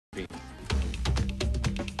I'm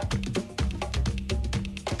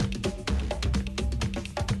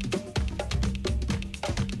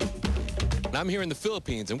here in the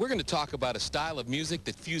Philippines, and we're going to talk about a style of music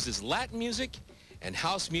that fuses Latin music and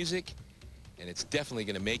house music, and it's definitely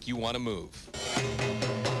going to make you want to move.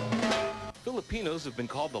 Filipinos have been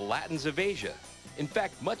called the Latins of Asia. In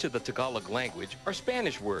fact, much of the Tagalog language are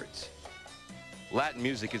Spanish words. Latin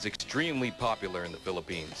music is extremely popular in the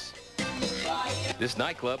Philippines. This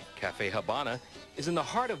nightclub, Cafe Habana, is in the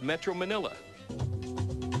heart of Metro Manila.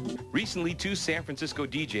 Recently, two San Francisco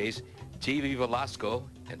DJs, Jayvi Velasco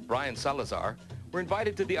and Brian Salazar, were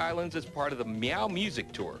invited to the islands as part of the Meow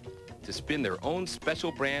music tour to spin their own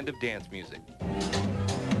special brand of dance music.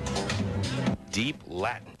 Deep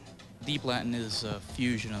Latin. Deep Latin is a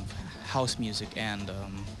fusion of house music and,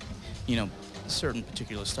 certain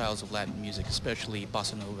particular styles of Latin music, especially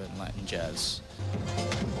bossa nova and Latin jazz.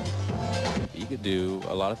 You could do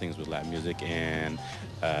a lot of things with Latin music, and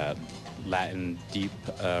deep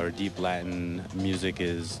Latin music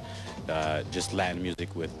is just Latin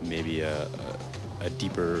music with maybe a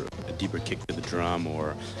deeper kick to the drum,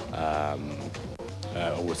 or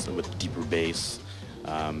with deeper bass,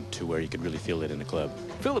 to where you could really feel it in the club.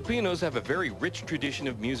 Filipinos have a very rich tradition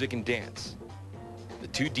of music and dance. The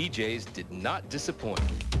two DJs did not disappoint.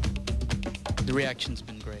 The reaction's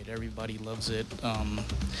been great. Everybody loves it.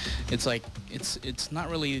 It's not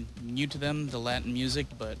really new to them, the Latin music,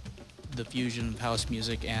 but the fusion of house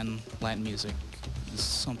music and Latin music is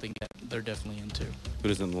something that they're definitely into. Who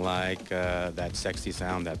doesn't like that sexy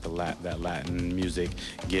sound that that Latin music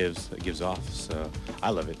gives off? So I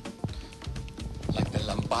love it. Like the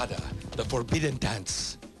lambada, the forbidden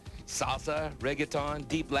dance. Salsa, reggaeton,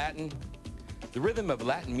 deep Latin. The rhythm of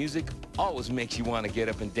Latin music always makes you want to get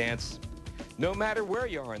up and dance, no matter where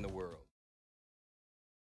you are in the world.